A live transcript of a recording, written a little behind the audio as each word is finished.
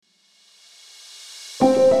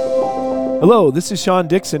Hello, this is M'Shelle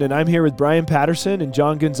Dixon, and I'm here with Brian Patterson and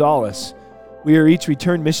John Gonzalez. We are each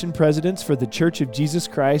returned mission presidents for the Church of Jesus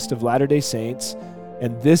Christ of Latter-day Saints,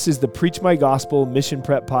 and this is the Preach My Gospel Mission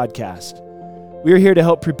Prep Podcast. We are here to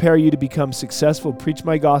help prepare you to become successful Preach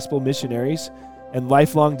My Gospel missionaries and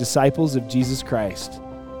lifelong disciples of Jesus Christ.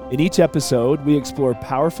 In each episode, we explore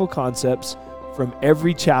powerful concepts from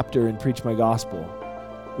every chapter in Preach My Gospel.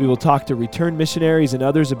 We will talk to returned missionaries and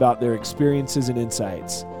others about their experiences and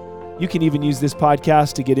insights. You can even use this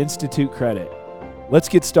podcast to get Institute credit. Let's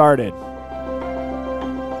get started.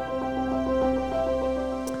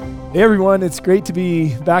 Hey everyone, it's great to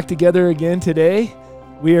be back together again today.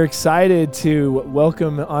 We are excited to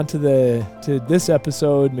welcome onto this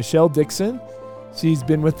episode M'Shelle Dixon. She's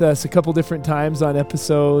been with us a couple different times on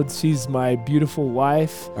episodes. She's my beautiful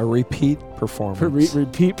wife. A repeat performer.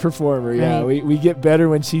 Repeat performer, yeah. We get better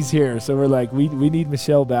when she's here. So we're like, we need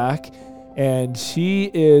M'Shelle back. And she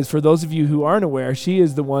is, for those of you who aren't aware, she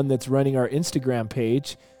is the one that's running our Instagram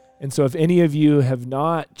page. And so if any of you have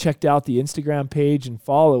not checked out the Instagram page and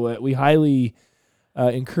follow it, we highly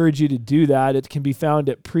encourage you to do that. It can be found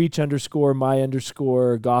at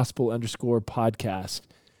preach_my_gospel_podcast.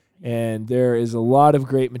 And there is a lot of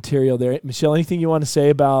great material there. M'Shelle, anything you want to say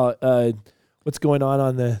about what's going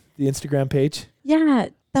on the Instagram page? Yeah,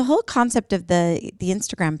 the whole concept of the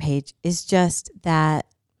Instagram page is just that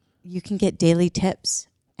you can get daily tips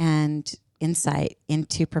and insight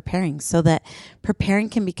into preparing so that preparing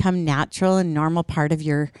can become natural and normal part of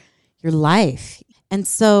your life. And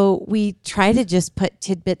so we try to just put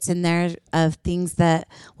tidbits in there of things that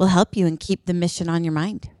will help you and keep the mission on your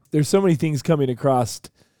mind. There's so many things coming across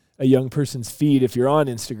a young person's feed. If you're on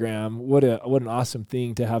Instagram, what an awesome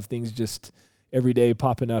thing to have things just every day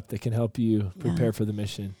popping up that can help you prepare for the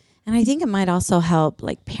mission. And I think it might also help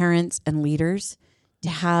like parents and leaders to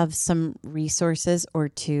have some resources or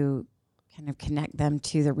to kind of connect them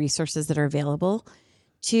to the resources that are available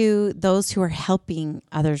to those who are helping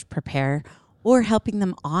others prepare or helping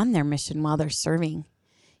them on their mission while they're serving.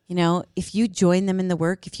 You know, if you join them in the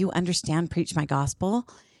work, if you understand Preach My Gospel,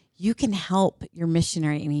 you can help your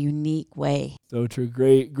missionary in a unique way. So true.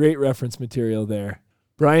 Great reference material there.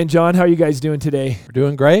 Brian, John, how are you guys doing today? We're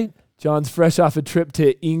doing great. John's fresh off a trip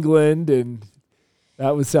to England, and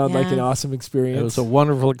that would sound like an awesome experience. It was a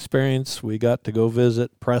wonderful experience. We got to go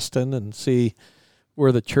visit Preston and see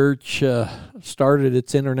where the church started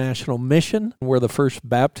its international mission, where the first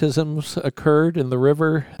baptisms occurred in the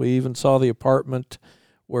river. We even saw the apartment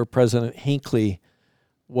where President Hinckley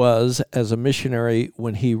was as a missionary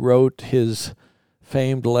when he wrote his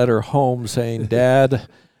famed letter home saying, "Dad,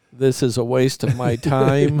 this is a waste of my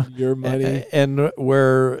time." Your money. And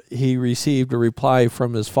where he received a reply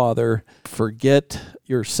from his father, "Forget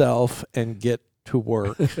yourself and get to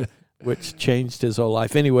work," which changed his whole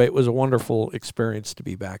life. Anyway, it was a wonderful experience to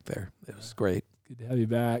be back there. It was great. Good to have you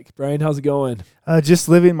back. Brian, how's it going? Just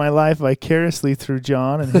living my life vicariously through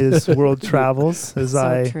John and his world travels as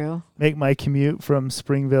make my commute from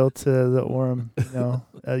Springville to the Orem,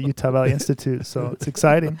 Utah Valley Institute. So it's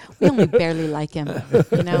exciting. We only barely like him,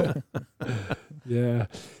 Yeah.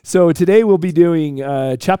 So today we'll be doing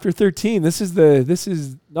chapter 13. This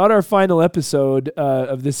is not our final episode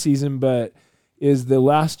of this season, but is the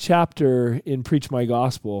last chapter in Preach My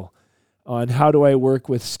Gospel on how do I work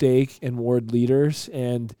with stake and ward leaders.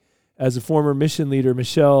 And as a former mission leader,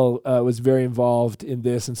 M'Shelle was very involved in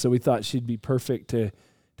this, and so we thought she'd be perfect to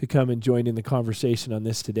come and join in the conversation on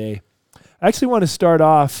this today. I actually want to start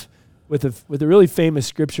off with a really famous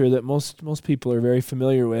scripture that most people are very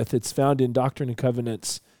familiar with. It's found in Doctrine and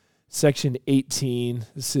Covenants, section 18.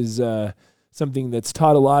 This is something that's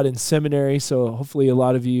taught a lot in seminary, so hopefully a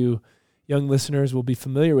lot of you young listeners will be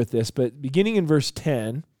familiar with this. But beginning in verse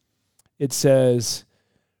 10, it says,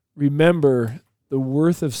 "Remember, the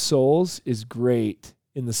worth of souls is great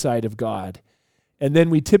in the sight of God." And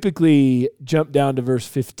then we typically jump down to verse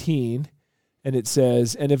 15, and it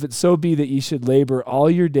says, "And if it so be that ye should labor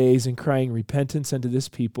all your days in crying repentance unto this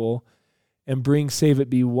people, and bring, save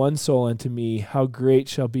it be, one soul unto me, how great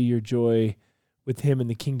shall be your joy with him in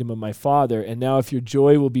the kingdom of my Father. And now if your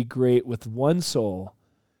joy will be great with one soul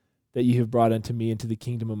that ye have brought unto me into the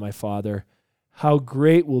kingdom of my Father, how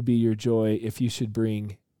great will be your joy if you should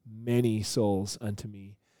bring many souls unto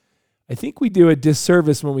me." I think we do a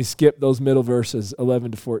disservice when we skip those middle verses,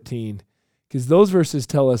 11 to 14, because those verses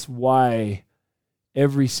tell us why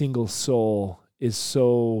every single soul is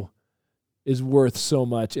worth so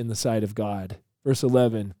much in the sight of God. Verse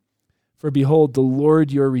 11, "For behold, the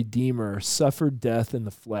Lord your Redeemer suffered death in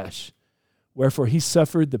the flesh. Wherefore he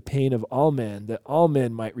suffered the pain of all men, that all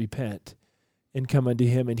men might repent and come unto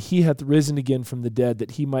him. And he hath risen again from the dead,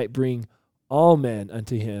 that he might bring all men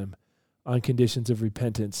unto him on conditions of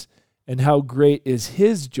repentance. And how great is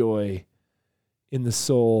his joy in the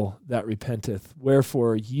soul that repenteth.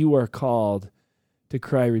 Wherefore you are called to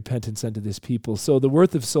cry repentance unto this people. So the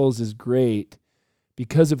worth of souls is great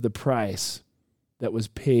because of the price that was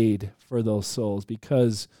paid for those souls,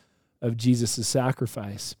 because of Jesus'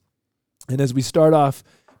 sacrifice. And as we start off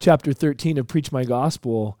chapter 13 of Preach My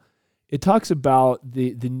Gospel, it talks about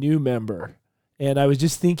the new member. And I was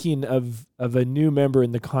just thinking of a new member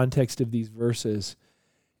in the context of these verses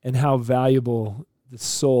and how valuable the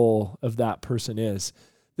soul of that person is.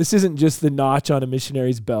 This isn't just the notch on a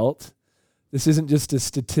missionary's belt. This isn't just a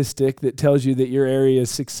statistic that tells you that your area is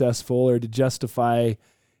successful or to justify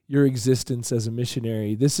your existence as a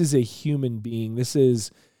missionary. This is a human being. This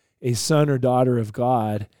is a son or daughter of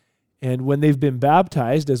God. And when they've been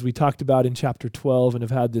baptized, as we talked about in chapter 12 and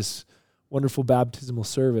have had this wonderful baptismal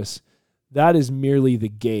service, that is merely the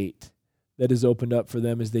gate that is opened up for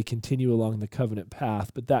them as they continue along the covenant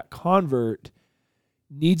path. But that convert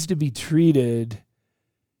needs to be treated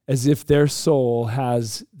as if their soul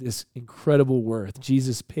has this incredible worth.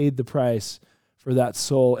 Jesus paid the price for that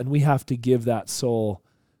soul, and we have to give that soul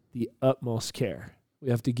the utmost care. We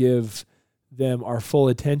have to give them our full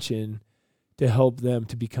attention to help them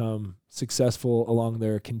to become successful along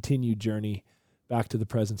their continued journey back to the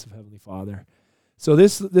presence of Heavenly Father. So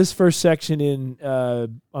this first section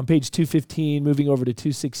on page 215, moving over to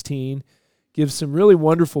 216, gives some really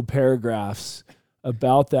wonderful paragraphs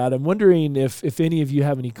about that. I'm wondering if any of you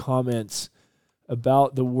have any comments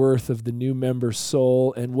about the worth of the new member's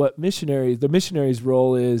soul and what the missionary's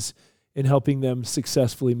role is in helping them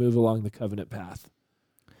successfully move along the covenant path.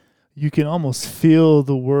 You can almost feel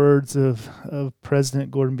the words of President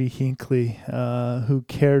Gordon B. Hinckley, who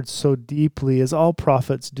cared so deeply, as all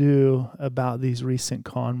prophets do, about these recent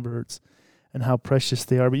converts and how precious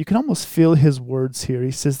they are. But you can almost feel his words here.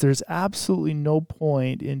 He says there's absolutely no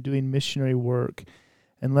point in doing missionary work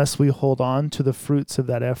unless we hold on to the fruits of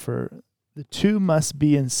that effort. The two must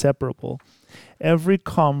be inseparable. Every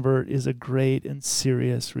convert is a great and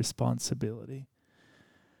serious responsibility.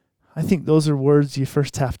 I think those are words you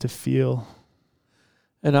first have to feel.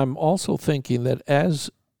 And I'm also thinking that as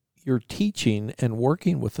you're teaching and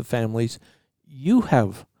working with the families, you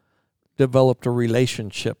have developed a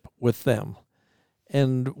relationship with them.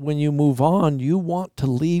 And when you move on, you want to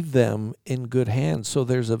leave them in good hands. So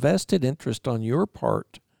there's a vested interest on your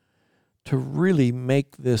part to really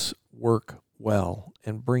make this work well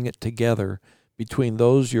and bring it together between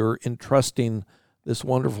those you're entrusting this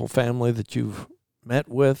wonderful family that you've met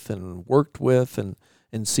with and worked with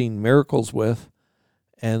and seen miracles with,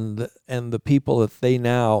 and the people that they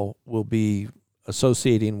now will be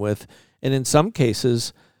associating with, and in some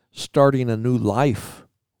cases starting a new life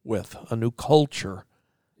with, a new culture.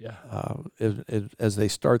 Yeah, as they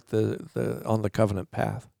start the on the covenant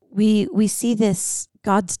path. We see this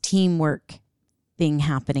God's teamwork thing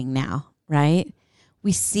happening now, right?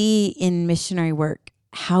 We see in missionary work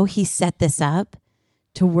how he set this up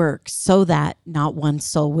to work so that not one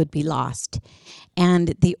soul would be lost. And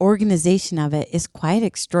the organization of it is quite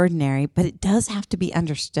extraordinary, but it does have to be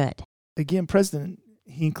understood. Again, President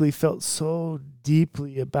Hinckley felt so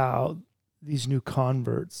deeply about these new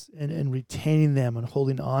converts and retaining them and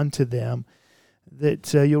holding on to them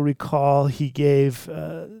that you'll recall he gave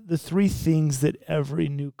the three things that every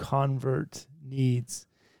new convert needs.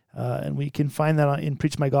 And we can find that in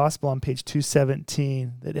Preach My Gospel on page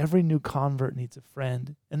 217, that every new convert needs a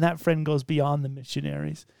friend. And that friend goes beyond the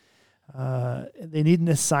missionaries. They need an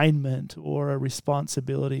assignment or a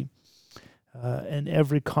responsibility. And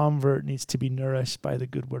every convert needs to be nourished by the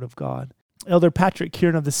good word of God. Elder Patrick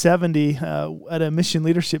Kieran of the 70 at a mission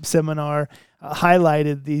leadership seminar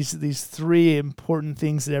highlighted these three important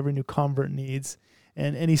things that every new convert needs.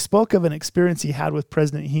 And he spoke of an experience he had with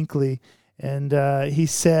President Hinckley. And he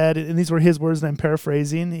said, and these were his words, and I'm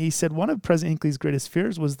paraphrasing, he said one of President Hinckley's greatest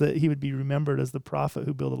fears was that he would be remembered as the prophet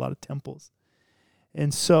who built a lot of temples.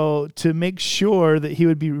 And so to make sure that he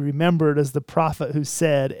would be remembered as the prophet who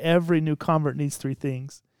said every new convert needs three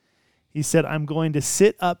things, he said, I'm going to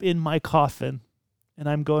sit up in my coffin and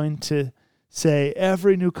I'm going to say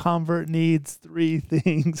every new convert needs three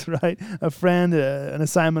things, right? A friend, an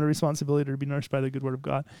assignment, a responsibility to be nourished by the good word of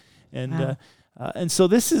God. And wow. And so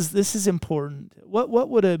this is important. What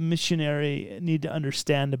would a missionary need to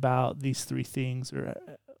understand about these three things, or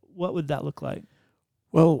what would that look like?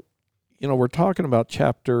 Well, we're talking about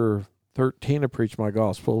chapter 13 of Preach My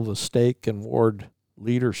Gospel, the stake and ward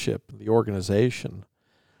leadership, the organization.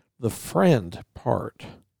 The friend part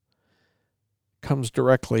comes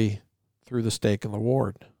directly through the stake and the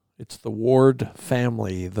ward. It's the ward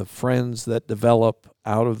family, the friends that develop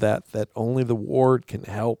out of that only the ward can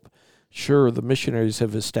help. Sure, the missionaries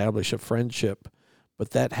have established a friendship,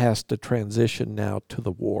 but that has to transition now to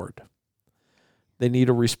the ward. They need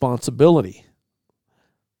a responsibility.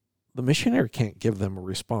 The missionary can't give them a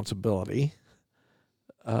responsibility.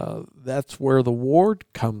 That's where the ward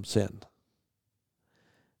comes in.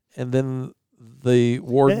 And then the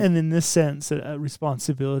ward... And in this sense, a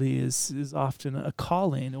responsibility is often a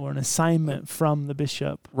calling or an assignment from the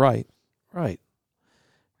bishop. Right.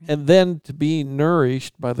 And then to be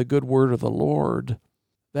nourished by the good word of the Lord,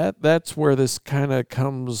 that's where this kind of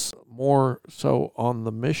comes more so on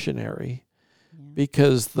the missionary,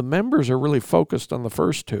 because the members are really focused on the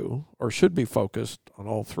first two, or should be focused on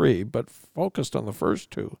all three, but focused on the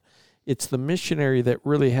first two. It's the missionary that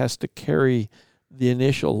really has to carry the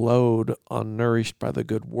initial load on nourished by the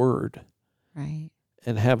good word. Right.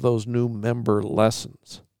 And have those new member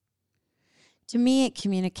lessons. To me, it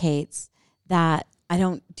communicates that I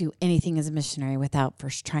don't do anything as a missionary without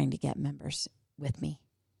first trying to get members with me.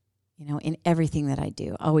 In everything that I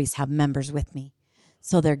do, I always have members with me.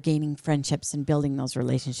 So they're gaining friendships and building those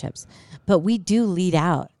relationships. But we do lead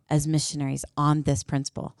out as missionaries on this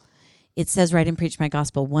principle. It says right in Preach My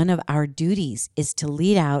Gospel, one of our duties is to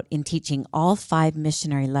lead out in teaching all 5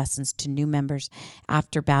 missionary lessons to new members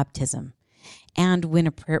after baptism, and when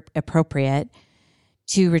appropriate,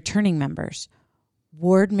 to returning members.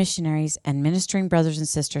 Ward missionaries and ministering brothers and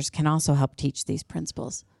sisters can also help teach these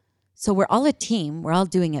principles. So we're all a team, we're all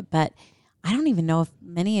doing it, but I don't even know if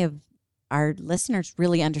many of our listeners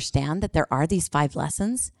really understand that there are these 5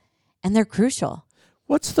 lessons, and they're crucial.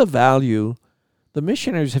 What's the value? The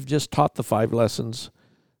missionaries have just taught the 5 lessons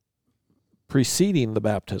preceding the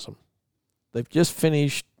baptism. They've just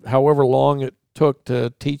finished however long it took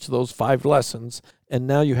to teach those 5 lessons, and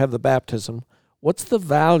now you have the baptism. What's the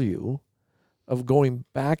value of going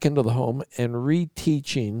back into the home and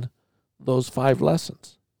reteaching those 5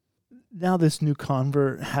 lessons? Now this new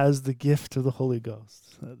convert has the gift of the Holy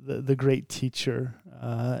Ghost, the great teacher.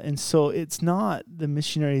 And so it's not the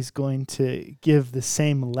missionaries going to give the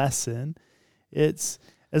same lesson. It's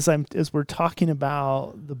as we're talking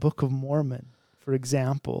about the Book of Mormon, for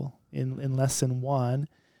example, in lesson 1,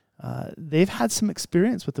 they've had some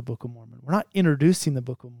experience with the Book of Mormon. We're not introducing the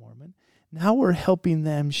Book of Mormon. Now we're helping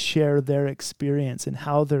them share their experience and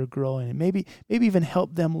how they're growing, and maybe even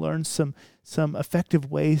help them learn some effective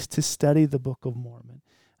ways to study the Book of Mormon,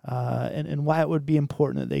 and why it would be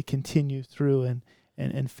important that they continue through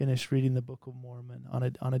and finish reading the Book of Mormon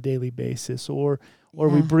on a daily basis, or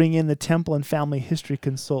we bring in the temple and family history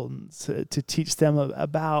consultants to teach them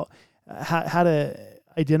about how to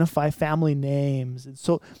identify family names. And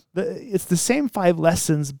so it's the same 5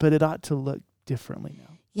 lessons, but it ought to look differently now.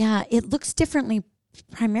 Yeah, it looks differently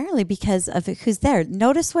primarily because of who's there.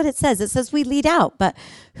 Notice what it says. It says we lead out, but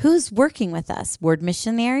who's working with us? Word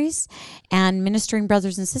missionaries and ministering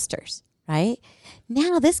brothers and sisters, right?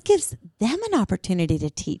 Now this gives them an opportunity to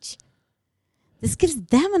teach. This gives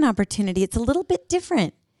them an opportunity. It's a little bit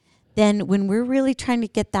different than when we're really trying to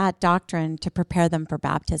get that doctrine to prepare them for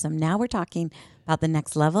baptism. Now we're talking about the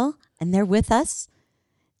next level, and they're with us.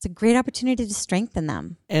 It's a great opportunity to strengthen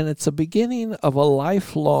them. And it's a beginning of a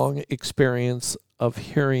lifelong experience of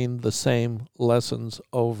hearing the same lessons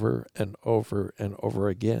over and over and over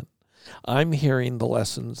again. I'm hearing the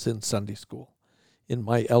lessons in Sunday school, in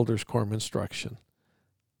my elders' quorum instruction,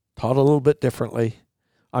 taught a little bit differently.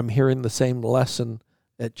 I'm hearing the same lesson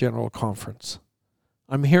at General Conference.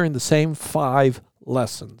 I'm hearing the same 5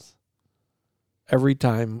 lessons every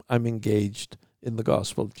time I'm engaged in the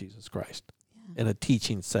gospel of Jesus Christ in a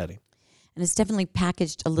teaching setting. And it's definitely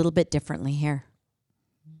packaged a little bit differently here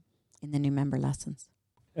in the new member lessons.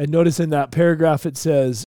 And notice in that paragraph it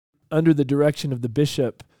says, under the direction of the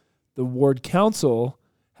bishop, the ward council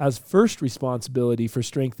has first responsibility for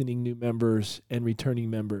strengthening new members and returning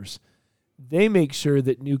members. They make sure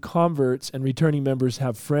that new converts and returning members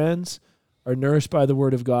have friends, are nourished by the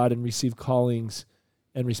word of God, and receive callings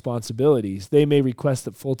and responsibilities. They may request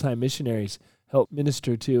that full-time missionaries help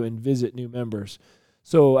minister to and visit new members.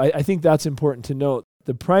 So I think that's important to note.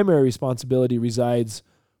 The primary responsibility resides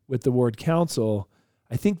with the ward council.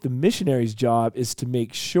 I think the missionary's job is to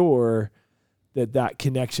make sure that that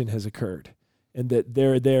connection has occurred and that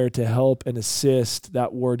they're there to help and assist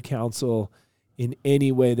that ward council in any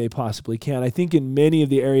way they possibly can. I think in many of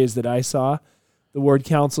the areas that I saw, the ward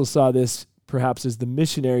council saw this perhaps as the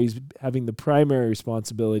missionaries having the primary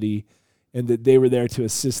responsibility, and that they were there to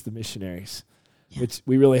assist the missionaries, which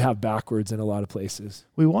we really have backwards in a lot of places.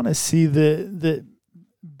 We want to see the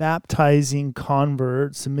baptizing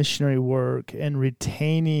converts, missionary work, and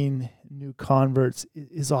retaining new converts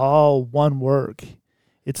is all one work.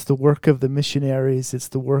 It's the work of the missionaries. It's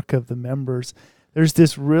the work of the members. There's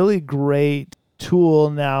this really great tool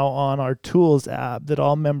now on our Tools app that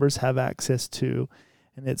all members have access to,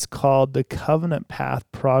 and it's called the Covenant Path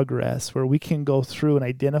Progress, where we can go through and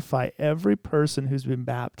identify every person who's been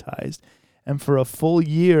baptized. And for a full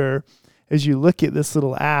year, as you look at this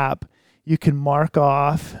little app, you can mark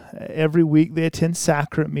off every week they attend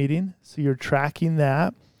sacrament meeting, so you're tracking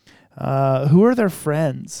that. Who are their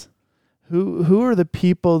friends? Who are the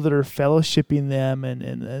people that are fellowshipping them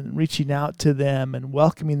and reaching out to them and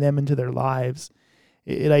welcoming them into their lives?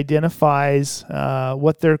 It identifies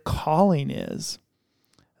what their calling is.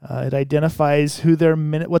 It identifies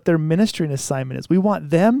what their ministering assignment is. We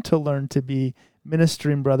want them to learn to be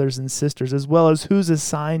ministering brothers and sisters, as well as who's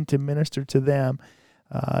assigned to minister to them.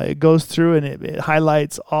 It goes through and it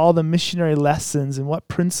highlights all the missionary lessons and what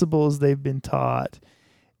principles they've been taught.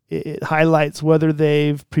 It highlights whether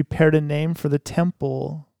they've prepared a name for the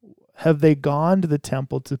temple. Have they gone to the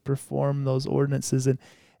temple to perform those ordinances?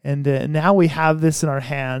 And now we have this in our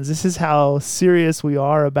hands. This is how serious we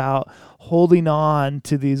are about holding on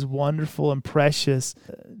to these wonderful and precious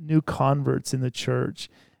new converts in the church.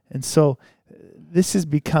 And so this is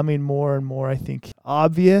becoming more and more, I think,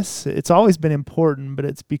 obvious. It's always been important, but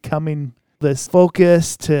it's becoming this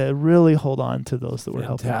focus to really hold on to those that we're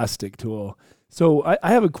helping. Fantastic tool. So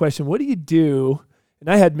I have a question. What do you do? And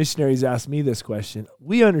I had missionaries ask me this question.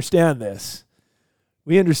 We understand this.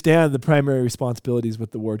 We understand the primary responsibilities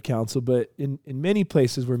with the Ward Council, but in many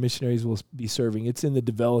places where missionaries will be serving, it's in the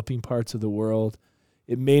developing parts of the world.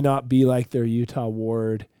 It may not be like their Utah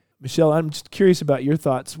ward. M'Shelle, I'm just curious about your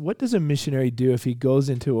thoughts. What does a missionary do if he goes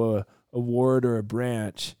into a ward or a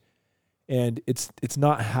branch and it's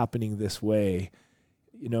not happening this way?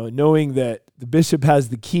 You know, knowing that the bishop has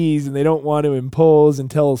the keys and they don't want to impose and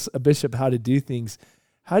tell a bishop how to do things,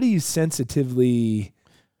 how do you sensitively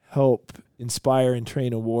help inspire and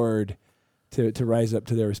train a ward to rise up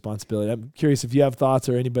to their responsibility? I'm curious if you have thoughts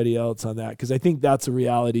or anybody else on that, because I think that's a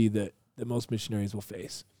reality that most missionaries will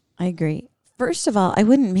face. I agree. First of all, I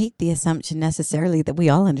wouldn't make the assumption necessarily that we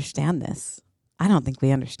all understand this. I don't think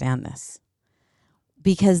we understand this.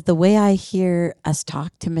 Because the way I hear us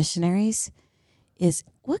talk to missionaries is,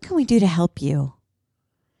 what can we do to help you?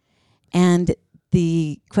 And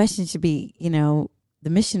the question should be, the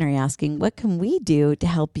missionary asking, what can we do to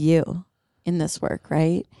help you in this work,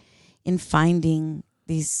 right? In finding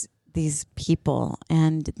these people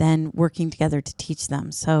and then working together to teach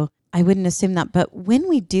them. So I wouldn't assume that. But when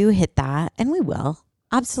we do hit that, and we will,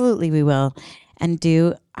 absolutely we will,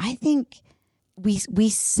 I think we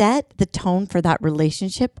set the tone for that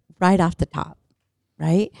relationship right off the top,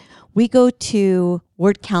 right? We go to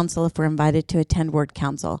Ward Council if we're invited to attend Ward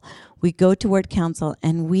Council. We go to Ward Council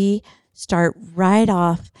and we start right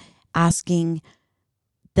off asking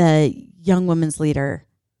the young women's leader,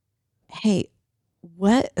 hey,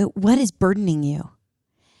 what is burdening you?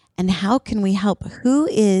 And how can we help?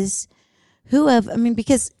 Because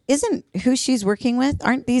isn't who she's working with,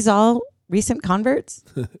 aren't these all recent converts,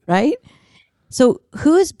 right? So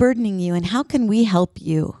who is burdening you and how can we help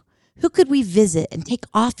you? Who could we visit and take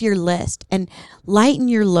off your list and lighten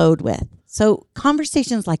your load with? So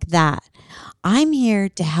conversations like that. I'm here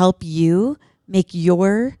to help you make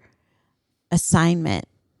your assignment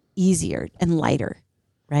easier and lighter,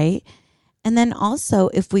 right? And then also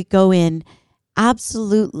if we go in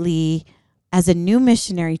absolutely as a new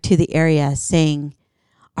missionary to the area saying,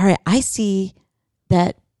 all right, I see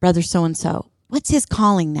that brother so-and-so, what's his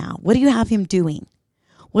calling now? What do you have him doing?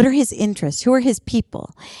 What are his interests? Who are his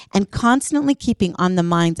people? And constantly keeping on the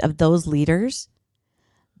minds of those leaders,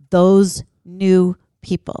 those new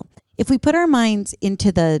people. If we put our minds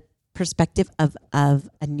into the perspective of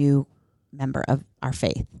a new member of our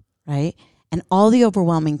faith, right? And all the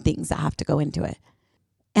overwhelming things that have to go into it.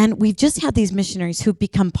 And we've just had these missionaries who've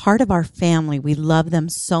become part of our family. We love them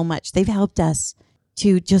so much. They've helped us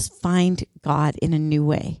to just find God in a new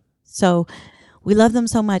way. So we love them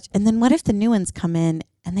so much. And then what if the new ones come in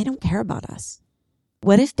and they don't care about us?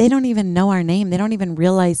 What if they don't even know our name? They don't even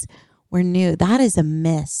realize we're new. That is a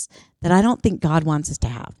miss that I don't think God wants us to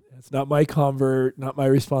have. It's not my convert, not my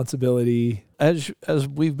responsibility. As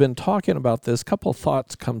we've been talking about this, a couple of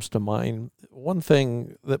thoughts comes to mind. One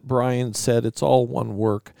thing that Brian said, it's all one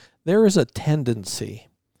work. There is a tendency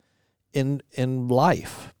in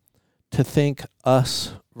life to think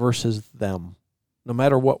us versus them, no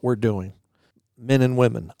matter what we're doing. Men and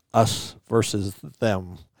women, us versus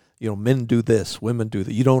them. Men do this, women do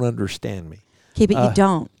that. You don't understand me. Okay, but you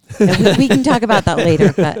don't. And we can talk about that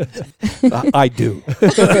later. But I do,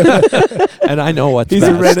 and I know what's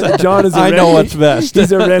best. John is. I know what's best.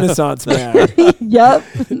 He's a Renaissance man. Yep.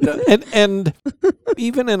 And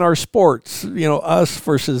even in our sports, us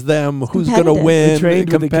versus them, who's going to win?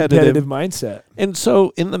 Trained with a competitive mindset. And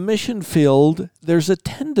so, in the mission field, there's a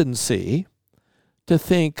tendency to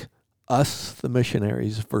think us, the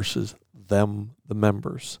missionaries, versus them, the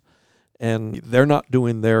members, and they're not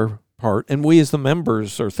doing their part, and we as the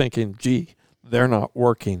members are thinking, gee, they're not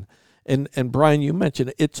working. And Brian, you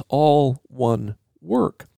mentioned it's all one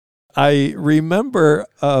work. I remember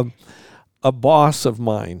a boss of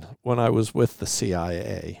mine when I was with the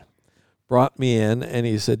CIA brought me in and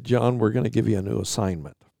he said, John, we're going to give you a new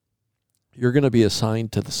assignment. You're going to be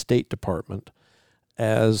assigned to the State Department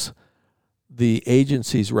as the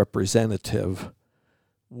agency's representative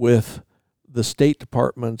with the State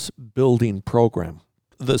Department's building program.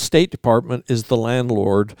 The State Department is the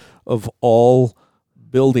landlord of all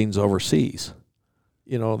buildings overseas,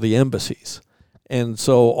 the embassies. And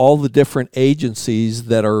so all the different agencies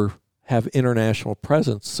that have international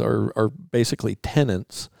presence are basically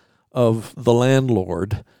tenants of the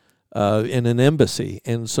landlord in an embassy.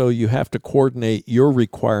 And so you have to coordinate your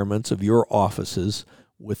requirements of your offices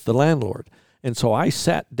with the landlord. And so I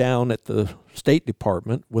sat down at the State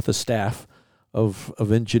Department with a staff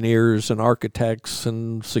of engineers and architects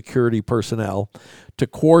and security personnel to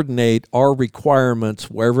coordinate our requirements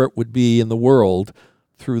wherever it would be in the world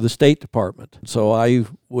through the State Department. So I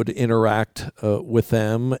would interact with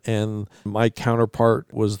them, and my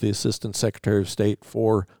counterpart was the Assistant Secretary of State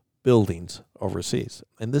for buildings overseas.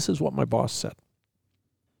 And this is what my boss said.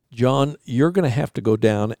 John, you're going to have to go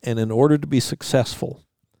down, and in order to be successful,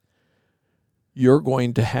 you're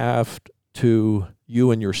going to have to,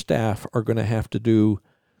 you and your staff are going to have to do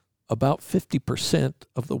about 50%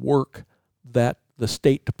 of the work that the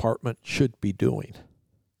State Department should be doing,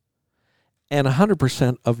 and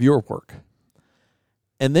 100% of your work.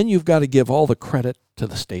 And then you've got to give all the credit to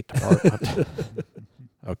the State Department.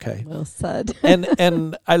 Okay. Well said.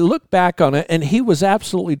 and I look back on it, and he was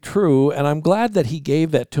absolutely true, and I'm glad that he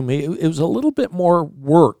gave that to me. It was a little bit more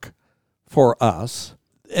work for us.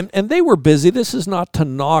 And they were busy. This is not to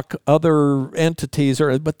knock other entities,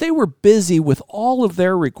 but they were busy with all of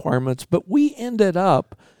their requirements. But we ended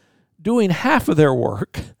up doing half of their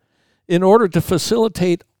work in order to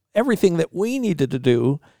facilitate everything that we needed to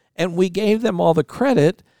do, and we gave them all the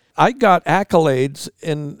credit. I got accolades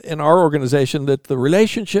in our organization that the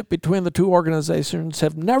relationship between the two organizations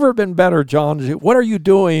have never been better, John. What are you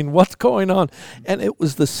doing? What's going on? And it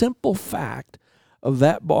was the simple fact of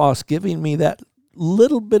that boss giving me that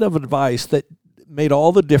little bit of advice that made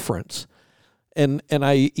all the difference. And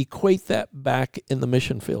I equate that back in the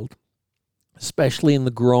mission field, especially in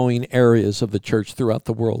the growing areas of the church throughout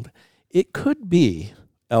the world. It could be,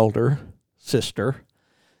 elder, sister,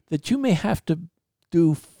 that you may have to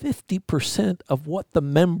do 50% of what the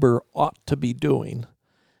member ought to be doing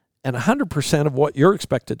and 100% of what you're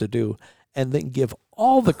expected to do, and then give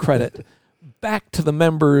all the credit back to the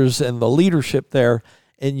members and the leadership there,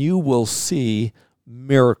 and you will see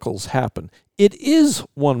miracles happen. It is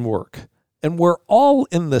one work, and we're all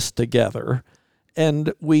in this together,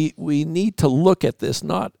 and we need to look at this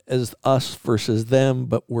not as us versus them,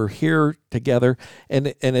 but we're here together, and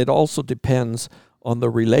it also depends on the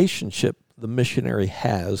relationship the missionary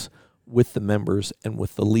has with the members and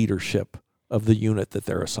with the leadership of the unit that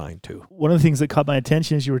they're assigned to. One of the things that caught my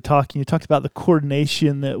attention as you talked about the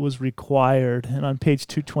coordination that was required. And on page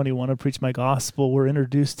 221 of Preach My Gospel, we're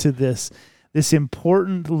introduced to this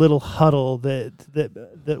important little huddle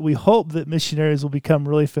that we hope that missionaries will become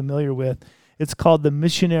really familiar with. It's called the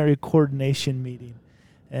Missionary Coordination Meeting.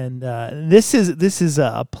 And this is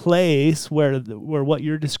a place where what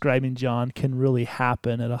you're describing, John, can really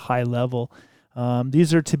happen at a high level.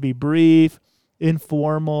 These are to be brief,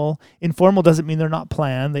 informal. Informal doesn't mean they're not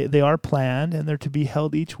planned. They are planned, and they're to be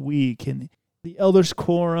held each week. And the Elders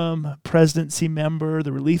Quorum presidency member,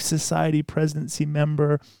 the Relief Society presidency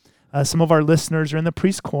member, some of our listeners are in the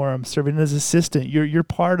Priest Quorum serving as assistant. You're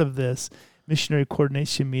part of this missionary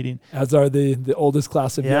coordination meeting. As are the oldest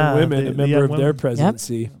class of young women, a member of their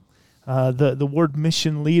presidency. Yep. The ward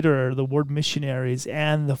mission leader, the ward missionaries,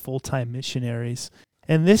 and the full-time missionaries.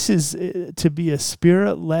 And this is to be a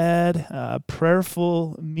spirit-led,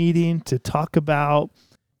 prayerful meeting to talk about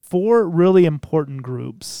 4 really important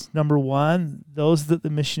groups. Number 1, those that the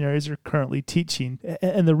missionaries are currently teaching.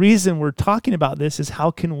 And the reason we're talking about this is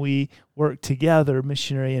how can we work together,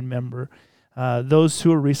 missionary and member, Those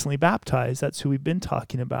who are recently baptized, that's who we've been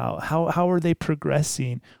talking about. How are they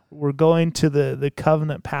progressing? We're going to the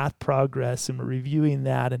covenant path progress, and we're reviewing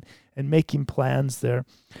that and making plans there.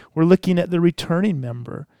 We're looking at the returning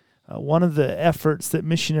member. One of the efforts that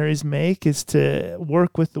missionaries make is to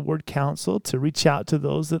work with the Word Council to reach out to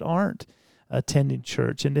those that aren't attending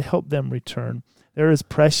church and to help them return. They're as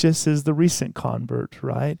precious as the recent convert,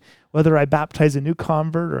 right? Whether I baptize a new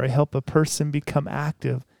convert or I help a person become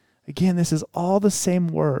active, again, this is all the same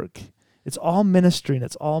work. It's all ministry and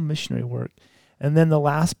it's all missionary work. And then the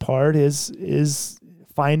last part is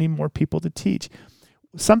finding more people to teach.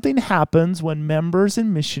 Something happens when members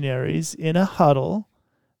and missionaries in a huddle,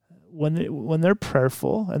 when they're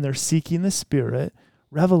prayerful and they're seeking the Spirit,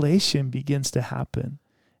 revelation begins to happen.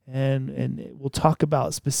 And we'll talk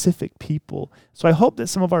about specific people. So I hope that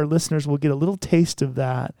some of our listeners will get a little taste of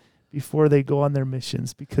that before they go on their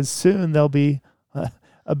missions, because soon they'll be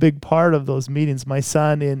a big part of those meetings. My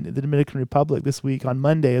son in the Dominican Republic this week on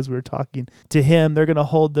Monday, as we were talking to him, they're going to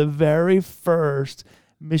hold the very first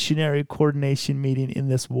missionary coordination meeting in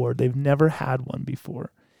this ward. They've never had one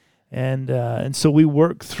before. And so we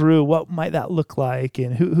work through what might that look like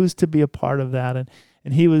and who's to be a part of that.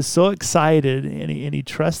 And he was so excited, and he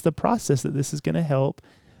trusts the process that this is going to help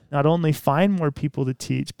not only find more people to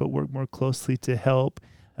teach, but work more closely to help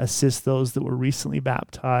assist those that were recently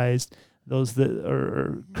baptized, those that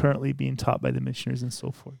are currently being taught by the missionaries, and so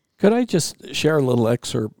forth. Could I just share a little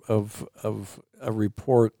excerpt of a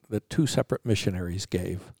report that two separate missionaries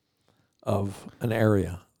gave of an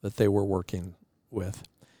area that they were working with?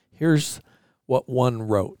 Here's what one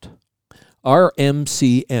wrote. Our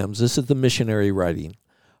MCMs, this is the missionary writing,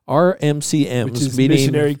 our MCMs, which is meeting,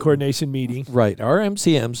 missionary coordination meeting. Right. Our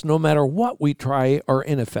MCMs, no matter what we try, are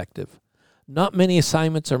ineffective. Not many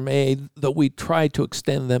assignments are made, though we try to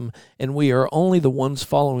extend them, and we are only the ones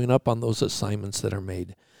following up on those assignments that are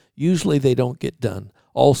made. Usually they don't get done.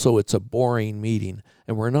 Also, it's a boring meeting,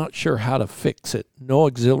 and we're not sure how to fix it. No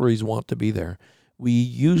auxiliaries want to be there. We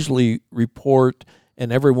usually report,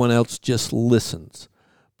 and everyone else just listens.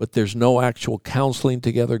 But there's no actual counseling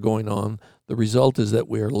together going on. The result is that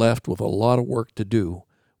we are left with a lot of work to do.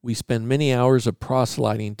 We spend many hours of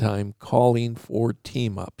proselyting time calling for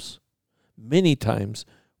team-ups. Many times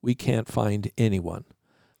we can't find anyone.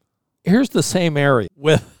 Here's the same area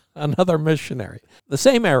with another missionary. The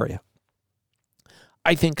same area.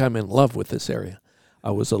 I think I'm in love with this area. I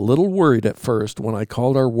was a little worried at first when I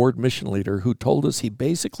called our ward mission leader, who told us he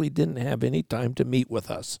basically didn't have any time to meet with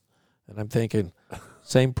us. And I'm thinking,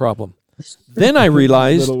 same problem. Then I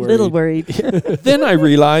realized, little worried. Then I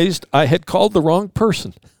realized I had called the wrong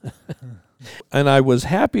person. And I was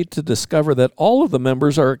happy to discover that all of the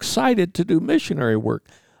members are excited to do missionary work.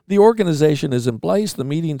 The organization is in place, the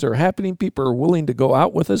meetings are happening, people are willing to go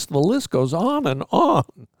out with us, the list goes on and on.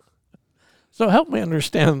 So help me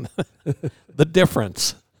understand the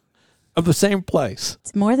difference of the same place.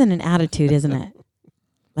 It's more than an attitude, isn't it?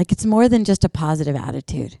 Like, it's more than just a positive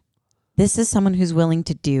attitude. This is someone who's willing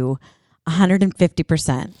to do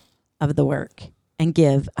 150% of the work and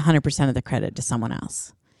give 100% of the credit to someone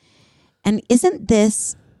else. And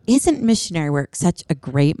isn't missionary work such a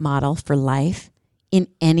great model for life in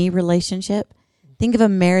any relationship? Think of a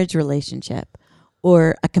marriage relationship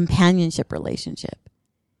or a companionship relationship.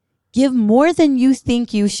 Give more than you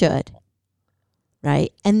think you should,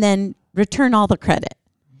 right? And then return all the credit.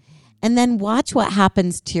 And then watch what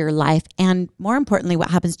happens to your life, and more importantly, what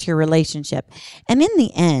happens to your relationship. And in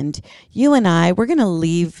the end, you and I, we're going to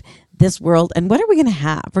leave this world, and what are we going to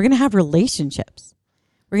have? We're going to have relationships.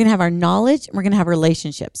 We're going to have our knowledge, and we're going to have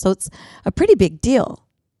relationships. So it's a pretty big deal,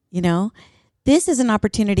 you know? This is an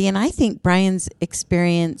opportunity, and I think Brian's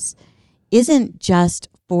experience isn't just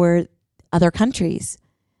for other countries.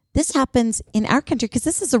 This happens in our country because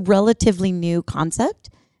this is a relatively new concept,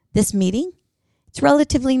 this meeting. It's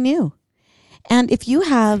relatively new. And if you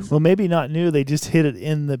have... Well, maybe not new. They just hit it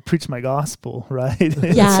in the Preach My Gospel, right?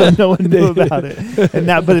 Yeah. So no one knew about it.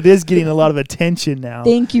 But it is getting a lot of attention now.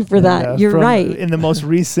 Thank you for that. You're right. In the most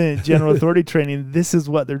recent general authority training, this is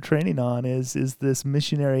what they're training on is this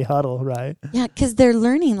missionary huddle, right? Yeah, because they're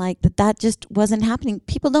learning like that just wasn't happening.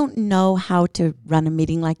 People don't know how to run a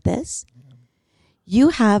meeting like this. You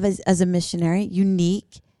have, as a missionary,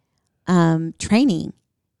 unique training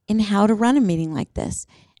in how to run a meeting like this.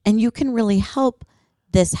 And you can really help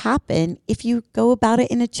this happen if you go about it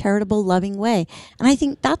in a charitable, loving way. And I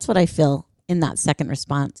think that's what I feel in that second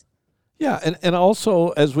response. Yeah, and also,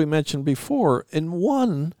 as we mentioned before, in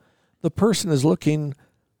one, the person is look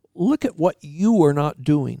at what you are not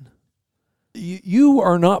doing. You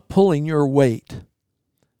are not pulling your weight.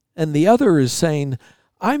 And the other is saying,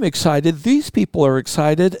 I'm excited. These people are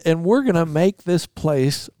excited, and we're going to make this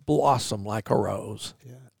place blossom like a rose.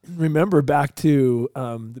 Yeah. Remember back to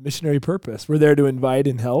the missionary purpose. We're there to invite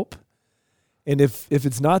and help. And if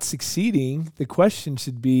it's not succeeding, the question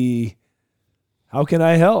should be, how can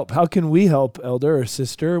I help? How can we help, elder or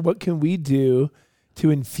sister? What can we do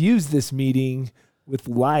to infuse this meeting with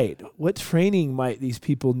light? What training might these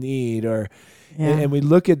people need? And we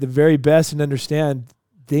look at the very best and understand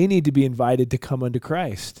they need to be invited to come unto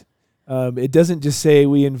Christ. It doesn't just say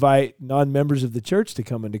we invite non-members of the church to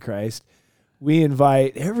come unto Christ. We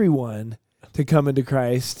invite everyone to come into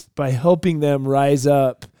Christ by helping them rise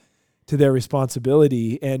up to their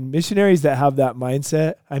responsibility. And missionaries that have that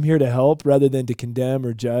mindset, I'm here to help rather than to condemn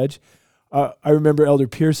or judge. I remember Elder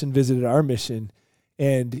Pearson visited our mission,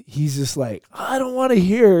 and he's just like, I don't want to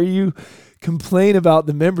hear you complain about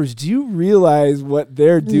the members. Do you realize what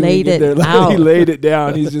they're doing in their life? He laid it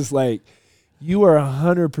down. He's just like, you are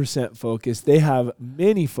 100% focused. They have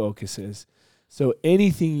many focuses. So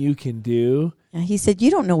anything you can do. And he said, you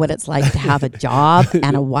don't know what it's like to have a job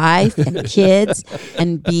and a wife and kids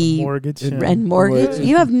and be mortgage.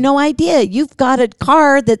 You have no idea. You've got a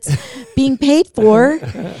car that's being paid for,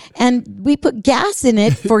 and we put gas in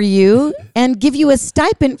it for you and give you a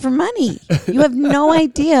stipend for money. You have no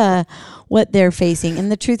idea what they're facing, and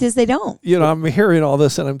the truth is they don't. You know, I'm hearing all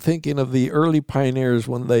this, and I'm thinking of the early pioneers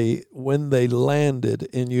when they landed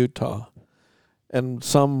in Utah. And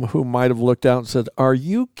some who might have looked out and said, are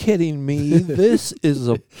you kidding me? This is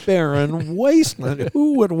a barren wasteland.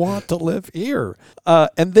 Who would want to live here?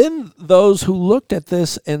 And then those who looked at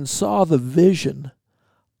this and saw the vision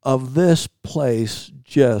of this place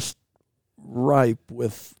just ripe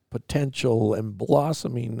with potential and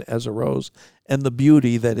blossoming as a rose and the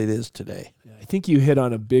beauty that it is today. I think you hit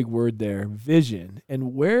on a big word there, vision.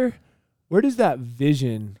 And where does that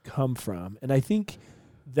vision come from? And I think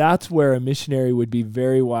that's where a missionary would be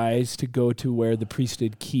very wise to go to where the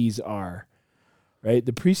priesthood keys are, right?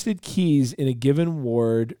 The priesthood keys in a given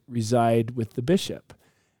ward reside with the bishop.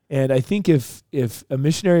 And I think if a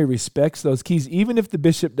missionary respects those keys, even if the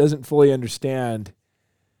bishop doesn't fully understand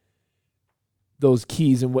those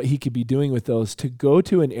keys and what he could be doing with those, to go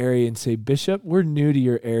to an area and say, Bishop, we're new to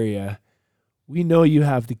your area. We know you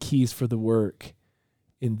have the keys for the work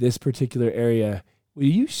in this particular area. Will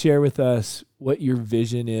you share with us what your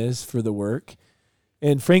vision is for the work?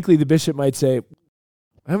 And frankly, the bishop might say,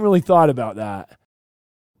 I haven't really thought about that.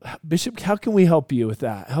 Bishop, how can we help you with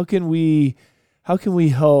that? How can we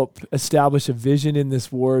help establish a vision in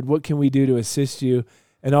this ward? What can we do to assist you?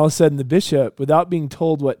 And all of a sudden the bishop, without being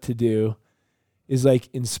told what to do, is like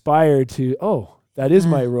inspired to, oh, that is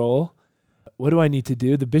my role. What do I need to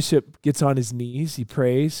do? The bishop gets on his knees. He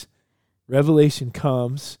prays. Revelation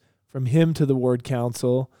comes from him to the ward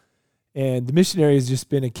council, and the missionary has just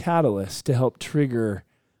been a catalyst to help trigger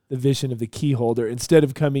the vision of the key holder instead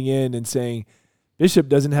of coming in and saying, Bishop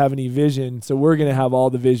doesn't have any vision, so we're going to have all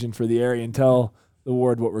the vision for the area and tell the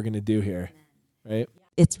ward what we're going to do here, right?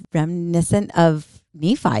 It's reminiscent of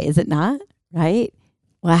Nephi, is it not? Right?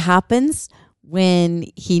 What happens when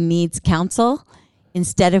he needs counsel?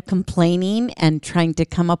 Instead of complaining and trying to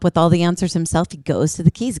come up with all the answers himself, he goes to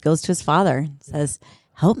the keys, goes to his father and says,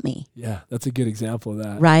 help me. Yeah, that's a good example of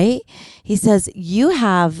that. Right? He says,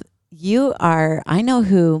 I know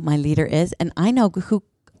who my leader is, and I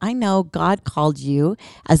know God called you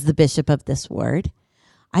as the bishop of this ward.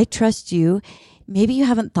 I trust you. Maybe you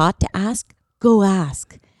haven't thought to ask. Go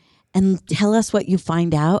ask and tell us what you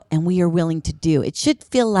find out, and we are willing to do. It should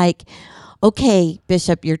feel like, okay,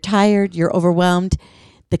 Bishop, you're tired, you're overwhelmed.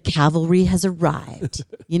 The cavalry has arrived.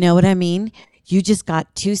 You know what I mean? You just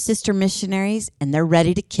got 2 sister missionaries and they're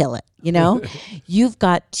ready to kill it. You know, you've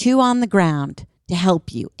got 2 on the ground to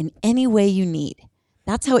help you in any way you need.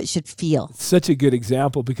 That's how it should feel. It's such a good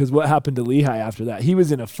example, because what happened to Lehi after that? He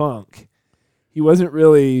was in a funk. He wasn't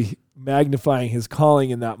really magnifying his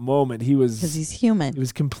calling in that moment. Because he's human. He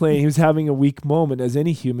was complaining. He was having a weak moment, as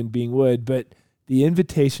any human being would. But the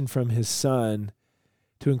invitation from his son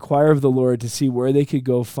to inquire of the Lord to see where they could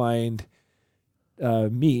go find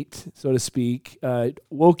meat, so to speak,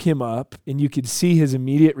 woke him up, and you could see his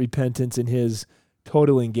immediate repentance and his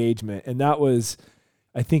total engagement. And that was,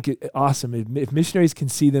 I think, awesome. If missionaries can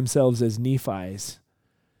see themselves as Nephi's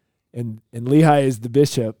and Lehi is the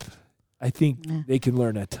bishop, I think they can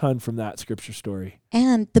learn a ton from that scripture story.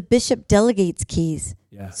 And the bishop delegates keys.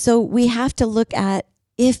 Yeah. So we have to look at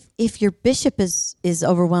if your bishop is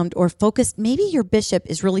overwhelmed or focused, maybe your bishop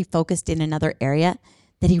is really focused in another area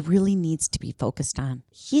that he really needs to be focused on.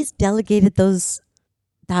 He's delegated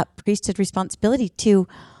that priesthood responsibility to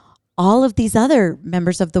all of these other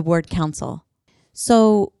members of the ward council.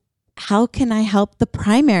 So how can I help the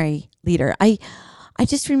primary leader? I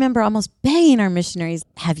just remember almost begging our missionaries,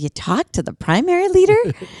 have you talked to the primary leader?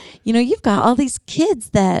 You've got all these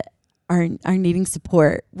kids that are needing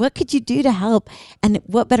support. What could you do to help? And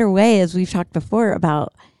what better way, as we've talked before,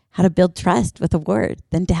 about how to build trust with the word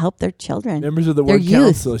than to help their children. Members of the Word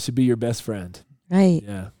Council should be your best friend. Right.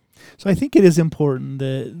 Yeah. So I think it is important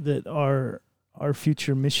that our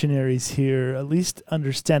future missionaries here at least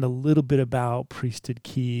understand a little bit about priesthood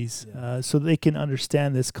keys, so they can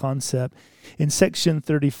understand this concept. In section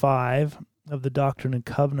 35 of the Doctrine and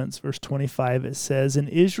Covenants, verse 25, it says, "And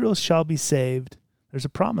Israel shall be saved." There's a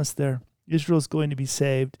promise there. Israel is going to be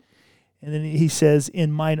saved. And then he says,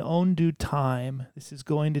 "In mine own due time." This is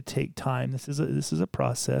going to take time. This is a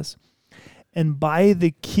process. "And by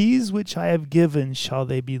the keys which I have given shall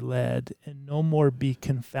they be led, and no more be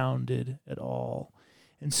confounded at all."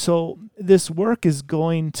 And so this work is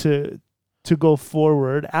going to go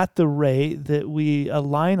forward at the rate that we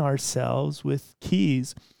align ourselves with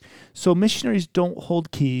keys. So missionaries don't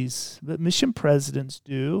hold keys, but mission presidents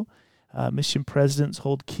do. Mission presidents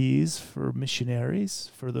hold keys for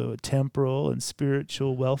missionaries, for the temporal and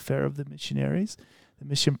spiritual welfare of the missionaries. The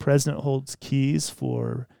mission president holds keys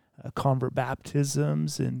for convert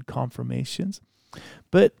baptisms and confirmations.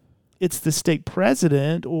 But it's the stake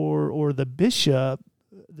president or the bishop,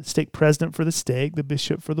 the stake president for the stake, the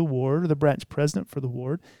bishop for the ward, or the branch president for the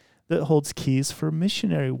ward, that holds keys for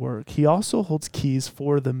missionary work. He also holds keys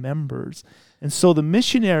for the members. And so the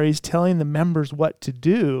missionaries telling the members what to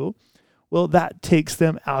do, well, that takes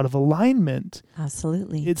them out of alignment.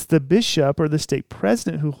 Absolutely. It's the bishop or the stake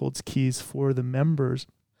president who holds keys for the members.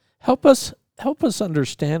 Help us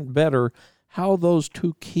understand better how those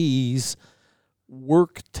two keys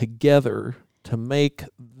work together to make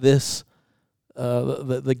this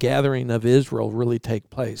the gathering of Israel really take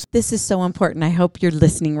place. This is so important. I hope you're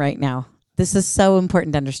listening right now. This is so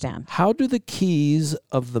important to understand. How do the keys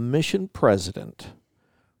of the mission president,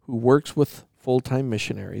 who works with full-time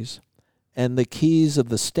missionaries, and the keys of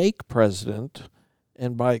the stake president,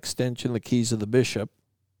 and by extension the keys of the bishop,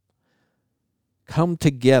 come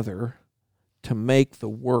together to make the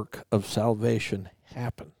work of salvation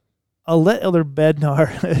happen? I'll let Elder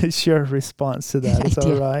Bednar share a response to that. Is that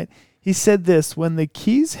all right? He said this: when the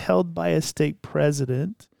keys held by a stake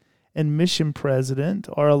president and mission president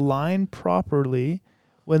are aligned properly,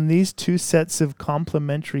 when these two sets of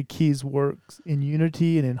complementary keys work in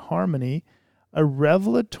unity and in harmony, a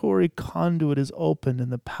revelatory conduit is opened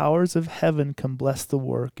and the powers of heaven can bless the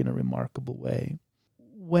work in a remarkable way.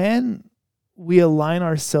 When we align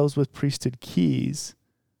ourselves with priesthood keys,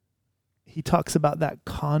 he talks about that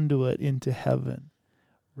conduit into heaven.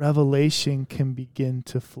 Revelation can begin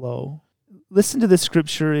to flow. Listen to this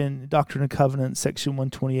scripture in Doctrine and Covenants, section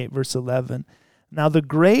 128, verse 11. "Now the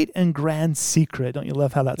great and grand secret," don't you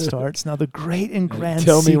love how that starts? "Now the great and grand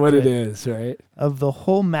Tell secret me what it is, right? of the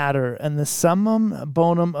whole matter and the summum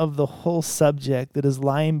bonum of the whole subject that is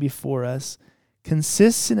lying before us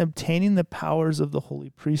consists in obtaining the powers of the holy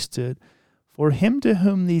priesthood. For him to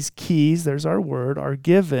whom these keys," there's our word, "are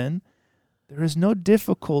given, there is no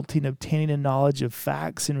difficulty in obtaining a knowledge of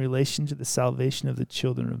facts in relation to the salvation of the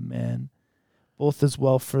children of men, both as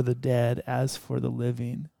well for the dead as for the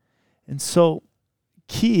living." And so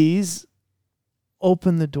keys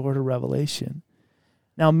open the door to revelation.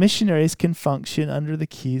 Now, missionaries can function under the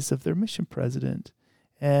keys of their mission president.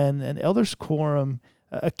 And an elders quorum,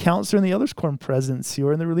 a counselor in the elders quorum presidency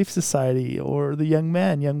or in the Relief Society or the young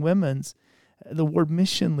men, young women's, the ward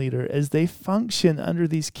mission leader, as they function under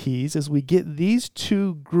these keys, as we get these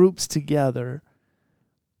two groups together,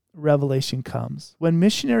 revelation comes. When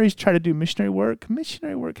missionaries try to do missionary work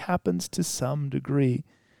happens to some degree.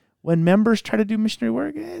 When members try to do missionary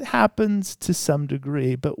work, it happens to some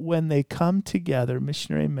degree. But when they come together,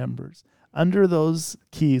 missionary members, under those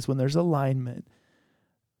keys, when there's alignment,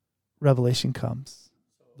 revelation comes.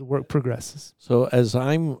 The work progresses. So as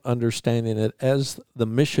I'm understanding it, as the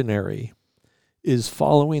missionary is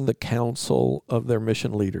following the counsel of their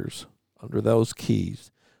mission leaders under those keys,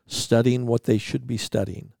 studying what they should be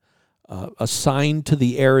studying, assigned to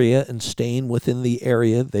the area and staying within the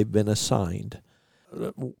area they've been assigned,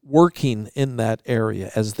 working in that area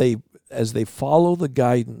as they follow the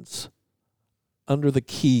guidance under the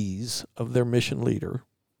keys of their mission leader,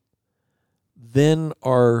 then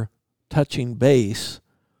are touching base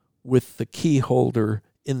with the key holder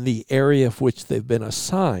in the area of which they've been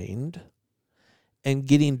assigned and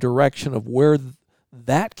getting direction of where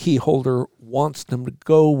that key holder wants them to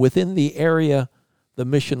go within the area the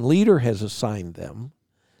mission leader has assigned them.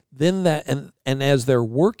 Then that, and as they're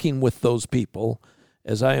working with those people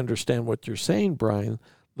as I understand what you're saying, Brian,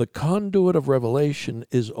 the conduit of revelation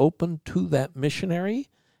is open to that missionary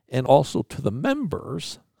and also to the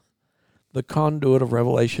members. The conduit of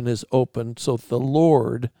revelation is open so the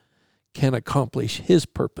Lord can accomplish his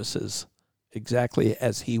purposes exactly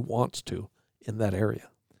as he wants to in that area.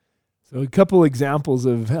 So a couple examples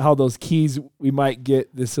of how those keys, we might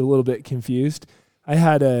get this a little bit confused. I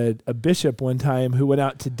had a bishop one time who went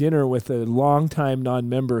out to dinner with a longtime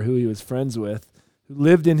non-member who he was friends with, who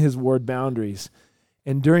lived in his ward boundaries.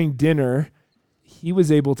 And during dinner, he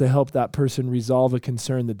was able to help that person resolve a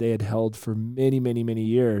concern that they had held for many, many, many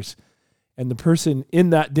years. And the person in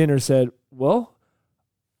that dinner said, well,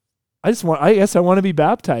 I guess I want to be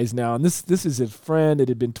baptized now. And this is his friend. It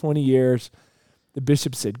had been 20 years. The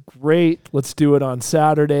bishop said, great, let's do it on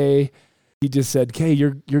Saturday. He just said, okay,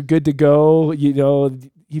 you're good to go. You know,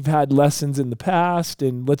 you've had lessons in the past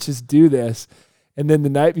and let's just do this. And then the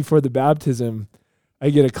night before the baptism, I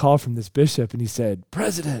get a call from this bishop and he said,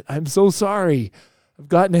 President, I'm so sorry. I've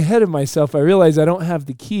gotten ahead of myself. I realize I don't have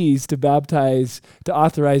the keys to authorize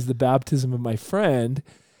the baptism of my friend.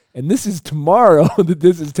 And this is tomorrow that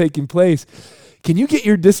this is taking place. Can you get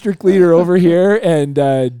your district leader over here and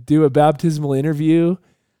do a baptismal interview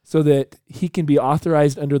so that he can be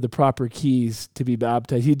authorized under the proper keys to be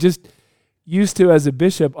baptized? He just used to, as a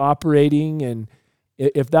bishop, operating, and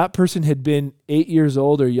if that person had been 8 years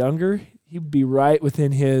old or younger, he'd be right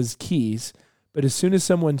within his keys. But as soon as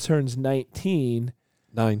someone turns 19...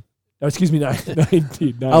 19. I'll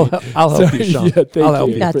help you, Sean. Yeah, I'll help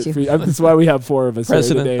you. Got you. That's why we have four of us.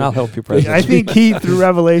 President, I'll help you, President. I think he, through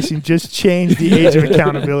revelation, just changed the age of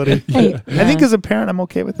accountability. Hey, I think as a parent, I'm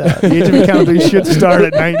okay with that. The age of accountability should start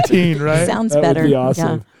at 19, right? Sounds That better. would be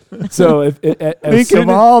awesome. Yeah. So think of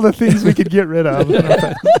all the things we could get rid of.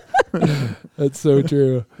 That's so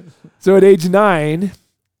true. So at age 9,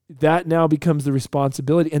 that now becomes the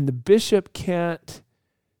responsibility, and the bishop can't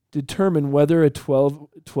determine whether a 12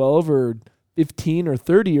 or 15 or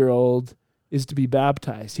 30-year-old is to be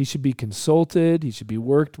baptized. He should be consulted. He should be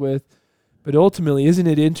worked with. But ultimately, isn't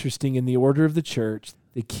it interesting, in the order of the church,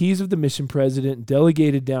 the keys of the mission president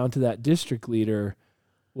delegated down to that district leader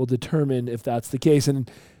will determine if that's the case.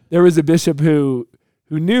 And there was a bishop who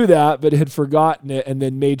knew that but had forgotten it and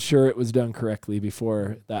then made sure it was done correctly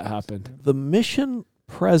before that happened. The mission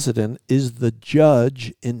president is the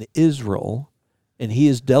judge in Israel, and he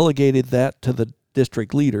has delegated that to the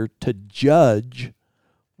district leader to judge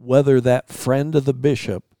whether that friend of the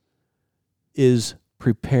bishop is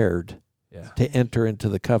prepared to enter into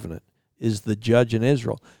the covenant, is the judge in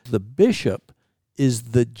Israel. The bishop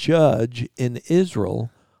is the judge in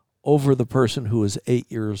Israel over the person who is 8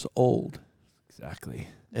 years old. Exactly.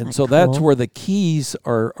 And That's so that's cool. where the keys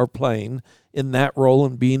are playing in that role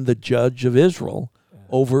and being the judge of Israel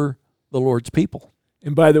over the Lord's people.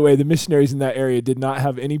 And by the way, the missionaries in that area did not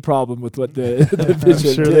have any problem with what the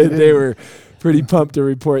bishop sure did. they They were pretty pumped to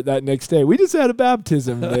report that next day. We just had a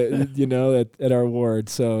baptism, at our ward.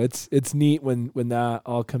 So it's neat when that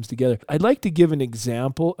all comes together. I'd like to give an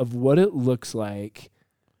example of what it looks like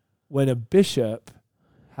when a bishop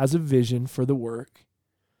has a vision for the work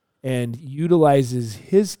and utilizes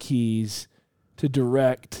his keys to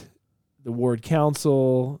direct the ward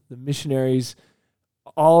council, the missionaries,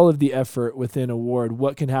 all of the effort within a ward,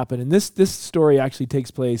 what can happen. And this story actually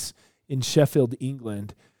takes place in Sheffield,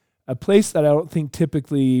 England, a place that I don't think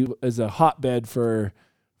typically is a hotbed for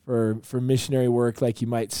missionary work like you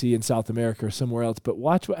might see in South America or somewhere else. But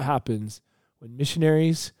watch what happens when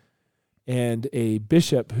missionaries and a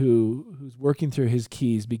bishop who's working through his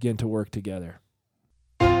keys begin to work together.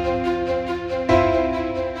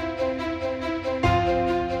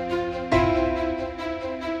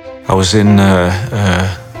 I was in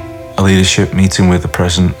a leadership meeting with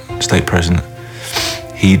the state president.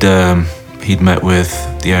 He'd met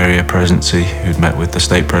with the area presidency, who'd met with the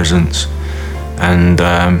state presidents, and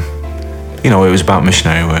it was about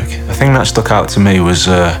missionary work. The thing that stuck out to me was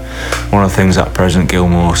one of the things that President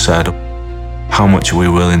Gilmore said: how much are we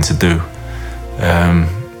willing to do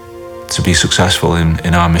to be successful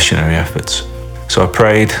in our missionary efforts? So I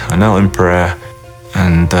prayed, I knelt in prayer,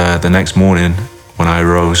 and the next morning when I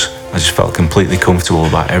arose, I just felt completely comfortable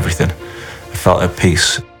about everything. I felt at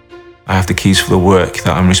peace. I have the keys for the work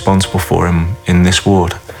that I'm responsible for in this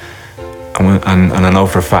ward. And I know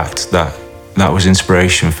for a fact that was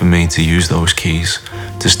inspiration for me to use those keys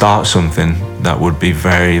to start something that would be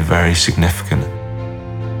very, very significant.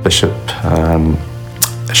 Bishop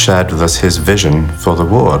shared with us his vision for the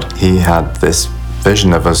ward. He had this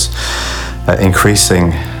vision of us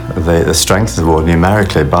increasing the strength of the ward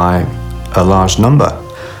numerically by a large number.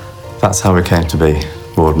 That's how we came to be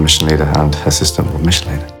ward mission leader and assistant ward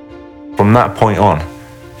mission leader. From that point on,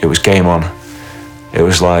 it was game on. It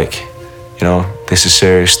was like, this is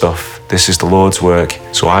serious stuff. This is the Lord's work.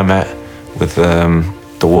 So I met with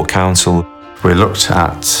the ward council. We looked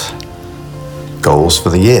at goals for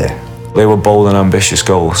the year. They were bold and ambitious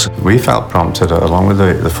goals. We felt prompted, along with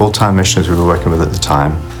the full-time missionaries we were working with at the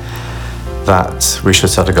time, that we should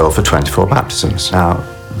set a goal for 24 baptisms. Now,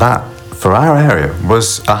 that, for our area,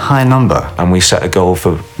 was a high number. And we set a goal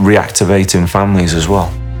for reactivating families as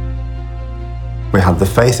well. We had the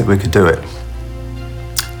faith that we could do it.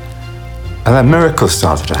 And then miracles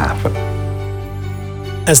started to happen.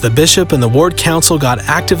 As the bishop and the ward council got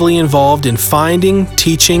actively involved in finding,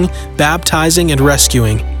 teaching, baptizing, and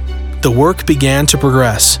rescuing, the work began to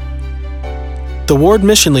progress. The ward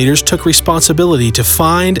mission leaders took responsibility to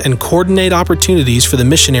find and coordinate opportunities for the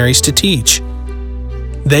missionaries to teach.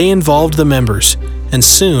 They involved the members, and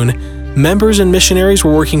soon, members and missionaries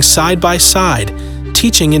were working side by side,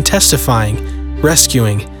 teaching and testifying,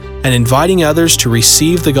 rescuing, and inviting others to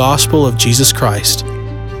receive the gospel of Jesus Christ.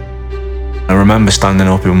 I remember standing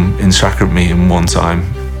up in sacrament meeting one time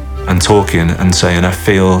and talking and saying, I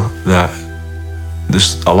feel that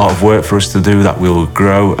there's a lot of work for us to do, that we'll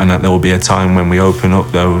grow, and that there will be a time when we open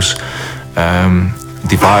up those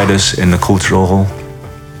dividers in the cultural hall,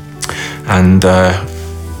 and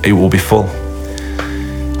it will be full.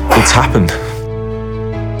 It's happened.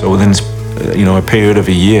 So within a period of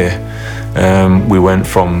a year, we went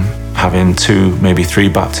from having 2, maybe 3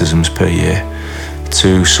 baptisms per year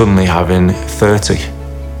to suddenly having 30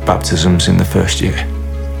 baptisms in the first year.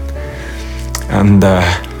 And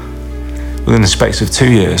within the space of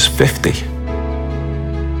 2 years, 50.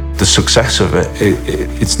 The success of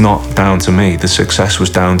it's not down to me. The success was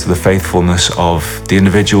down to the faithfulness of the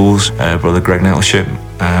individuals, Brother Greg Nettleship,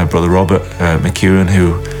 Brother Robert McEwen,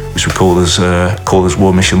 who was called as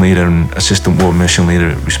ward mission leader and assistant ward mission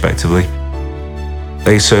leader, respectively.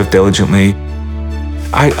 They served diligently.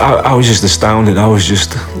 I was just astounded.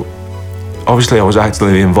 Obviously I was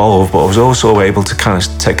actively involved, but I was also able to kind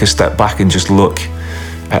of take a step back and just look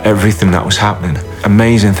at everything that was happening.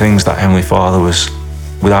 Amazing things that Heavenly Father was,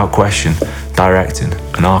 without question, directing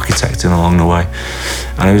and architecting along the way.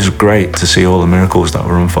 And it was great to see all the miracles that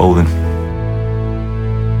were unfolding.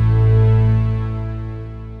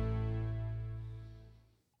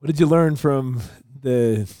 What did you learn from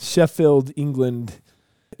the Sheffield, England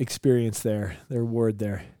experience there, their ward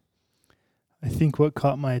there? I think what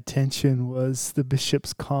caught my attention was the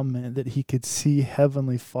bishop's comment that he could see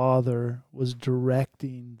Heavenly Father was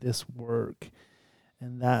directing this work.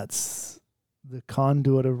 And that's the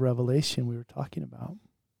conduit of revelation we were talking about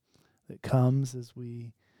that comes as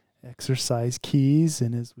we exercise keys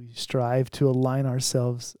and as we strive to align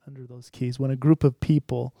ourselves under those keys. When a group of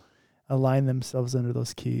people align themselves under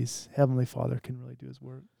those keys, Heavenly Father can really do his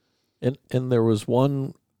work. And there was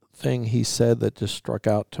one thing he said that just struck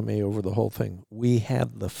out to me over the whole thing. We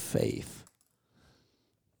had the faith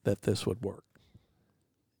that this would work.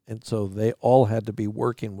 And so they all had to be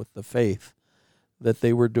working with the faith that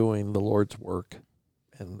they were doing the Lord's work,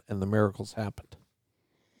 and the miracles happened.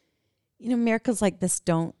 Miracles like this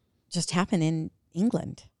don't just happen in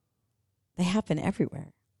England. They happen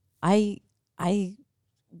everywhere. We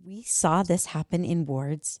saw this happen in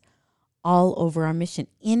wards all over our mission,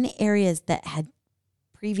 in areas that had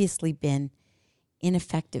previously been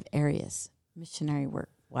ineffective areas, missionary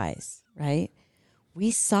work-wise, right?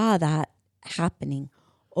 We saw that happening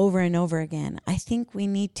over and over again. I think we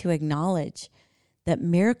need to acknowledge that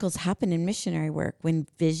miracles happen in missionary work when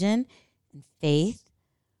vision and faith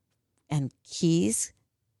and keys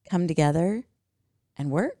come together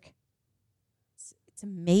and work. It's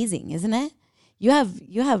amazing, isn't it? You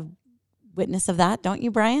have witness of that, don't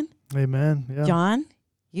you, Brian? Amen. Yeah. John,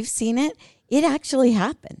 you've seen it. It actually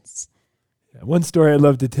happens. One story I'd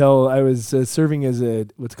love to tell, I was serving as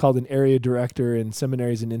what's called an area director in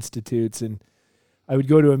seminaries and institutes, and I would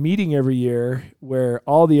go to a meeting every year where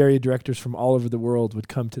all the area directors from all over the world would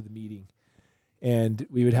come to the meeting. And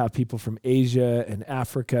we would have people from Asia and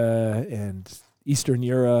Africa and Eastern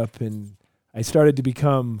Europe, and I started to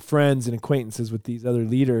become friends and acquaintances with these other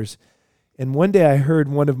leaders. And one day I heard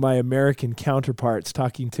one of my American counterparts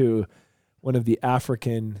talking to one of the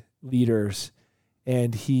African leaders,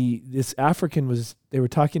 and they were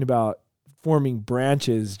talking about forming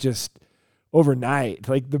branches just overnight.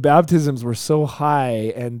 Like the baptisms were so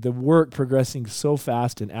high and the work progressing so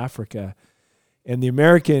fast in Africa. And the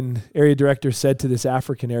American area director said to this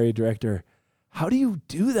African area director, "How do you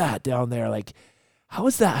do that down there? Like, how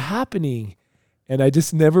is that happening?" And I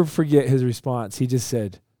just never forget his response. He just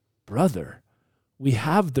said, "Brother, we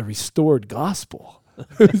have the restored gospel."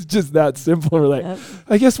 It was just that simple. We're like,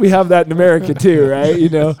 I guess we have that in America too, right? You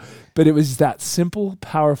know, but it was that simple,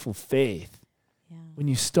 powerful faith. Yeah. When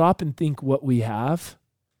you stop and think what we have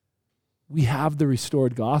the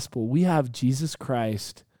restored gospel. We have Jesus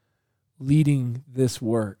Christ leading this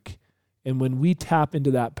work. And when we tap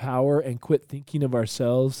into that power and quit thinking of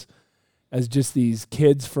ourselves as just these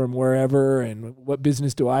kids from wherever and what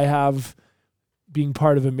business do I have being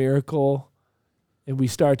part of a miracle, and we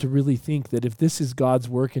start to really think that if this is God's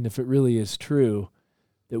work and if it really is true,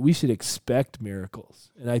 that we should expect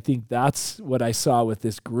miracles. And I think that's what I saw with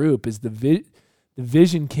this group is the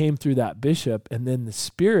vision came through that bishop, and then the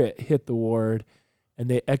Spirit hit the ward, and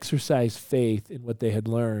they exercised faith in what they had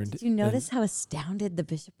learned. Did you notice how astounded the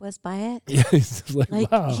bishop was by it? Yeah, he's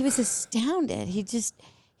like wow. He was astounded. He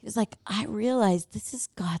was like, I realized this is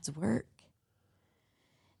God's work.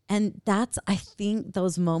 And that's, I think,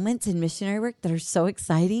 those moments in missionary work that are so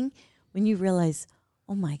exciting when you realize,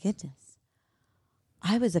 oh my goodness,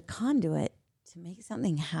 I was a conduit to make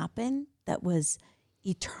something happen that was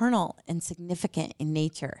eternal and significant in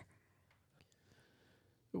nature.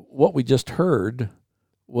 What we just heard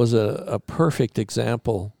was a perfect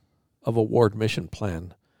example of a ward mission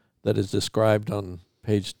plan that is described on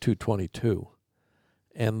page 222,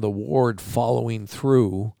 and the ward following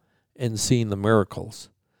through and seeing the miracles.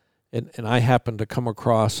 And I happened to come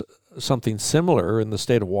across something similar in the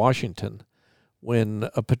state of Washington when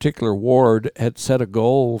a particular ward had set a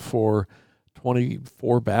goal for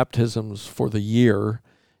 24 baptisms for the year.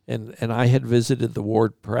 And I had visited the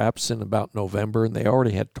ward perhaps in about November, and they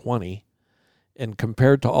already had 20. And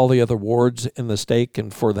compared to all the other wards in the stake,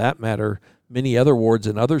 and for that matter, many other wards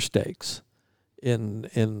in other stakes in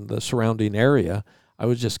the surrounding area, I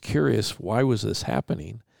was just curious, why was this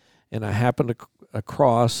happening? And I happened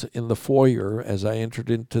across in the foyer as I entered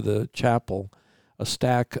into the chapel a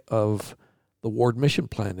stack of the ward mission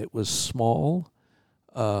plan. It was small.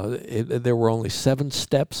 There were only 7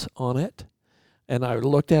 steps on it. And I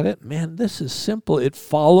looked at it, man, this is simple. It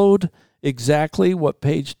followed exactly what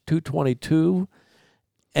page 222.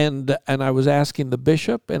 And I was asking the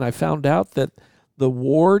bishop, and I found out that the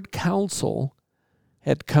ward council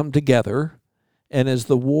had come together, and as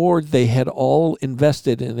the ward, they had all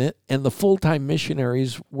invested in it, and the full-time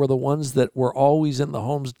missionaries were the ones that were always in the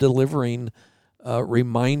homes delivering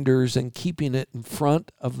reminders and keeping it in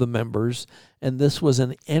front of the members. And this was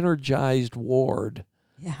an energized ward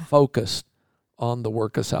focused on the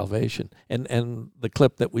work of salvation. And the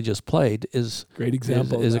clip that we just played is a great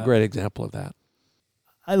example of that.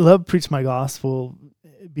 I love Preach My Gospel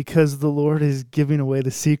because the Lord is giving away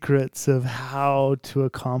the secrets of how to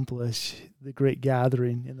accomplish the great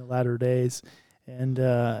gathering in the latter days. And,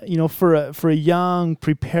 for a young,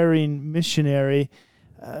 preparing missionary,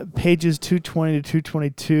 pages 220 to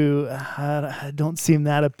 222 don't seem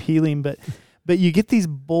that appealing, but you get these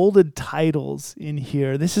bolded titles in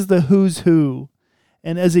here. This is the who's who.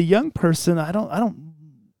 And as a young person,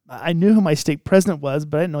 I knew who my stake president was,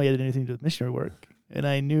 but I didn't know he had anything to do with missionary work. And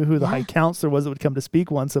I knew who the high counselor was that would come to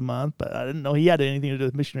speak once a month, but I didn't know he had anything to do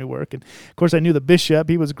with missionary work. And of course, I knew the bishop;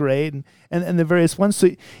 he was great, and the various ones.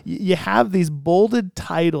 So you have these bolded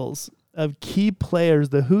titles of key players,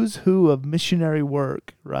 the who's who of missionary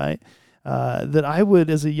work, right? That I would,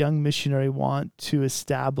 as a young missionary, want to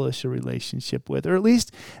establish a relationship with, or at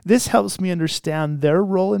least this helps me understand their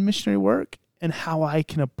role in missionary work and how I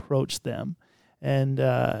can approach them. And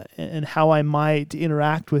how I might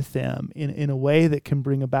interact with them in a way that can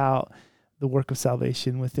bring about the work of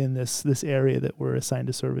salvation within this area that we're assigned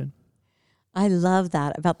to serve in. I love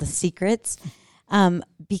that about the secrets,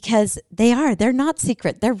 because they're not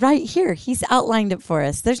secret. They're right here. He's outlined it for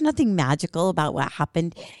us. There's nothing magical about what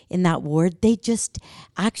happened in that ward. They just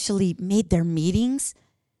actually made their meetings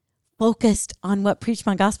focused on what Preach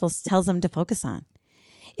My Gospel tells them to focus on.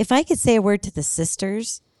 If I could say a word to the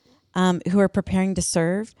sisters who are preparing to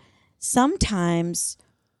serve, sometimes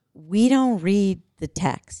we don't read the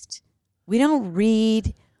text. We don't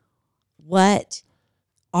read what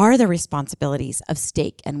are the responsibilities of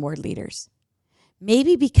stake and ward leaders.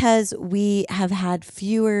 Maybe because we have had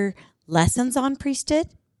fewer lessons on priesthood,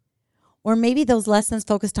 or maybe those lessons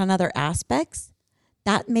focused on other aspects.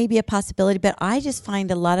 That may be a possibility, but I just find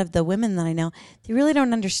a lot of the women that I know, they really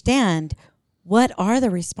don't understand what are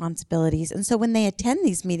the responsibilities? And so when they attend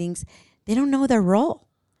these meetings, they don't know their role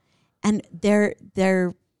and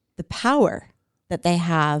the power that they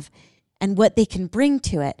have and what they can bring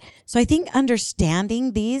to it. So I think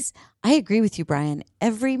understanding these, I agree with you, Brian.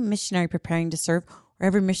 Every missionary preparing to serve or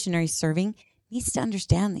every missionary serving needs to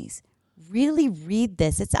understand these. Really read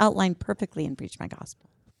this. It's outlined perfectly in Preach My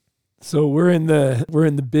Gospel. So we're in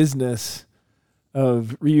the business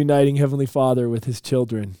of reuniting Heavenly Father with his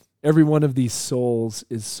children. Every one of these souls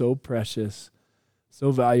is so precious,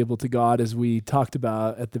 so valuable to God, as we talked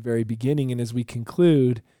about at the very beginning. And as we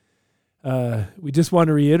conclude, we just want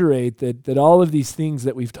to reiterate that all of these things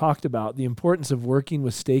that we've talked about, the importance of working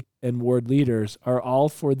with stake and ward leaders, are all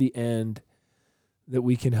for the end that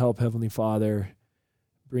we can help Heavenly Father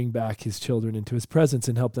bring back his children into his presence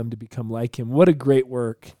and help them to become like him. What a great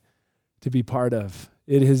work to be part of.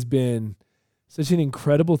 It has been such an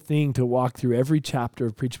incredible thing to walk through every chapter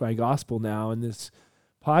of Preach My Gospel now in this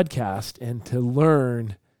podcast and to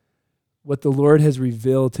learn what the Lord has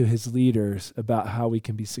revealed to his leaders about how we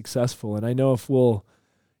can be successful. And I know if we'll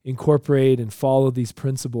incorporate and follow these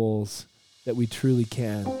principles, that we truly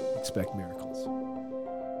can expect miracles.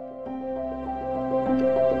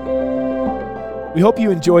 We hope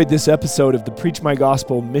you enjoyed this episode of the Preach My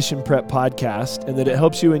Gospel Mission Prep Podcast and that it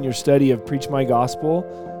helps you in your study of Preach My Gospel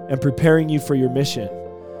and preparing you for your mission.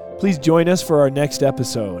 Please join us for our next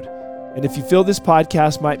episode. And if you feel this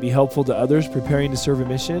podcast might be helpful to others preparing to serve a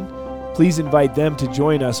mission, please invite them to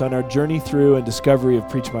join us on our journey through and discovery of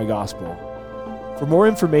Preach My Gospel. For more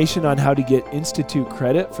information on how to get Institute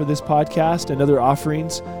credit for this podcast and other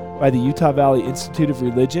offerings by the Utah Valley Institute of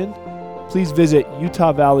Religion, please visit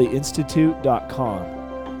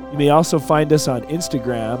utahvalleyinstitute.com. You may also find us on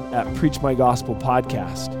Instagram at Preach My Gospel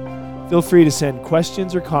Podcast. Feel free to send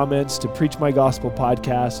questions or comments to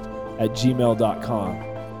preachmygospelpodcast@gmail.com.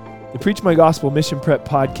 The Preach My Gospel Mission Prep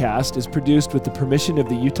Podcast is produced with the permission of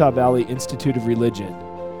the Utah Valley Institute of Religion.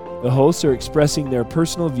 The hosts are expressing their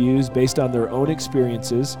personal views based on their own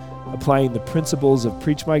experiences, applying the principles of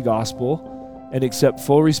Preach My Gospel, and accept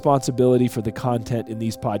full responsibility for the content in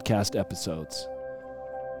these podcast episodes.